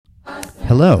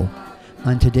Hello.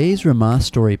 On today's Ramah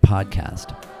Story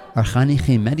podcast, our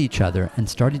Chanichim met each other and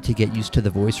started to get used to the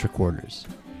voice recorders.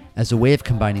 As a way of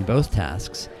combining both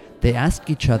tasks, they asked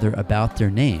each other about their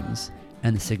names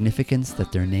and the significance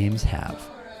that their names have.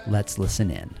 Let's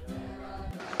listen in.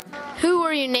 Who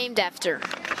are you named after?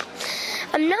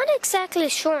 I'm not exactly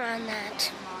sure on that.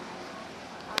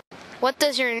 What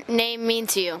does your name mean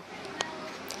to you?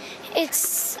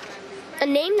 It's a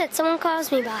name that someone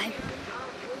calls me by.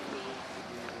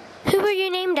 Who are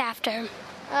you named after?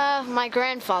 My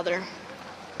grandfather.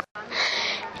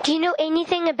 Do you know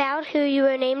anything about who you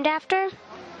were named after?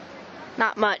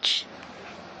 Not much.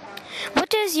 What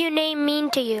does your name mean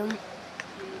to you?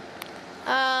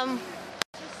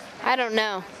 I don't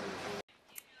know.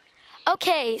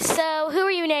 Okay, so who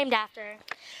are you named after?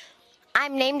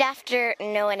 I'm named after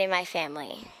no one in my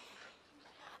family.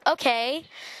 Okay,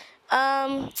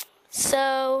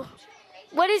 so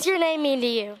what does your name mean to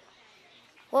you?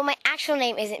 Well, my actual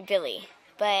name isn't Billy,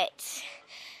 but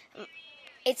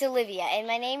it's Olivia, and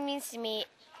my name means to me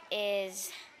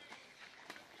is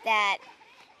that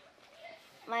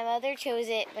my mother chose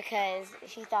it because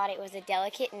she thought it was a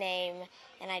delicate name,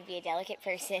 and I'd be a delicate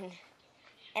person,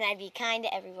 and I'd be kind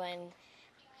to everyone.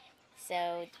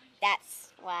 So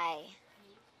that's what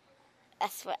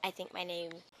I think my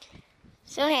name.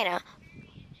 So Hannah,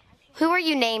 who are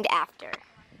you named after?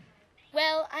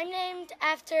 Well, I'm named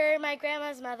after my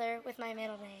grandma's mother with my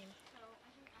middle name.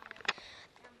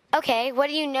 Okay, what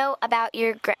do you know about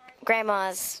your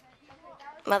grandma's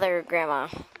mother, grandma?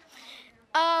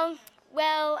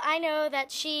 Well, I know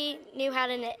that she knew how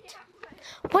to knit.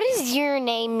 What does your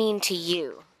name mean to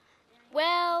you?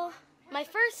 Well, my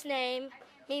first name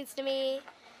means to me,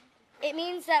 it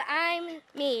means that I'm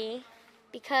me,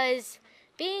 because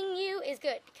being you is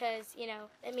good, because,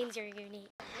 that means you're unique.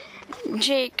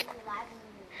 Jake,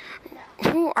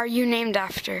 who are you named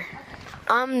after?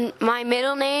 My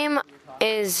middle name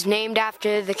is named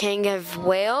after the King of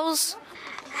Wales.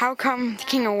 How come the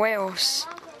King of Wales?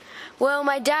 Well,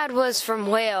 my dad was from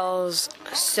Wales,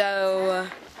 so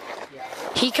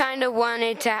he kind of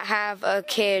wanted to have a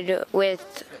kid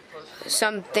with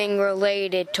something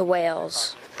related to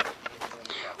Wales.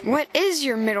 What is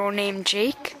your middle name,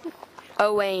 Jake?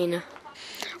 Owain.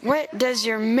 What does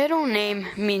your middle name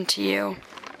mean to you?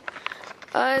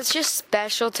 It's just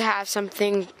special to have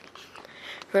something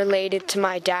related to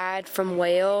my dad from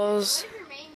Wales.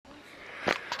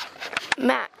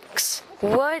 Max,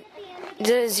 what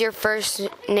does your first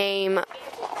name,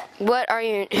 who are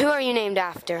you named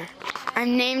after?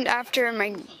 I'm named after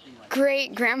my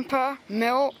great-grandpa,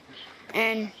 Milt,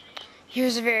 and he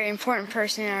was a very important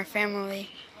person in our family.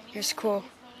 He was cool.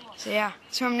 So yeah,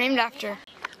 that's who I'm named after.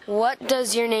 What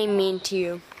does your name mean to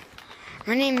you?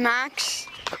 My name Max.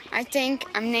 I think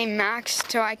I'm named Max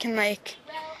so I'm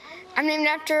named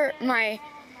after my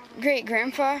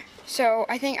great-grandpa, so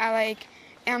I think I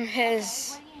am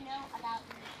his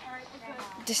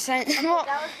descent. Well,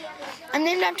 I'm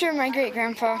named after my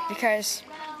great-grandpa because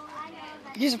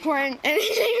he's important and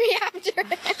he named me after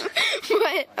him.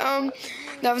 But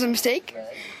that was a mistake.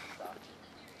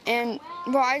 And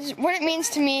what it means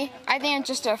to me, I think it's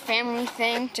just a family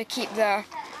thing to keep the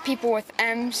people with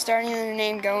M starting their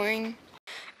name going.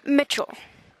 Mitchell,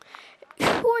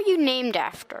 who are you named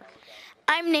after?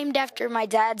 I'm named after my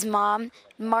dad's mom,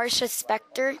 Marcia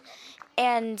Spector,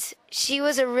 and she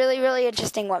was a really, really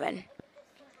interesting woman.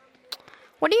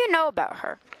 What do you know about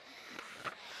her?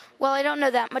 Well, I don't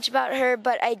know that much about her,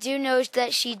 but I do know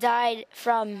that she died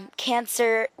from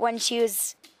cancer when she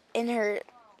was in her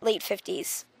late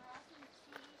 50s.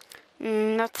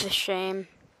 That's a shame.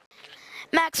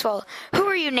 Maxwell, who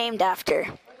are you named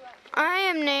after? I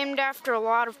am named after a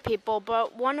lot of people,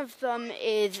 but one of them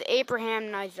is Abraham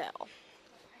Nizell.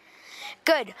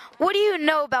 Good. What do you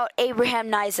know about Abraham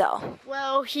Nizell?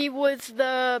 Well, he was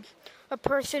a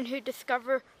person who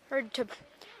discovered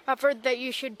that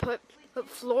you should put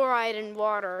fluoride in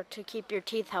water to keep your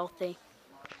teeth healthy.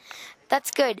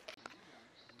 That's good.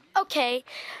 Okay.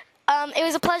 It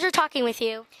was a pleasure talking with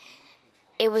you.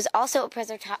 It was also a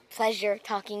pleasure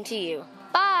talking to you.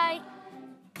 Bye.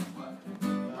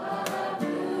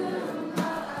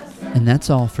 And that's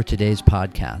all for today's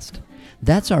podcast.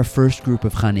 That's our first group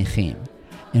of Chanichim,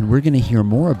 and we're going to hear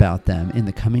more about them in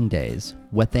the coming days,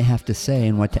 what they have to say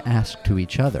and what to ask to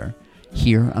each other,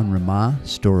 here on Ramah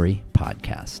Story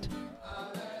Podcast.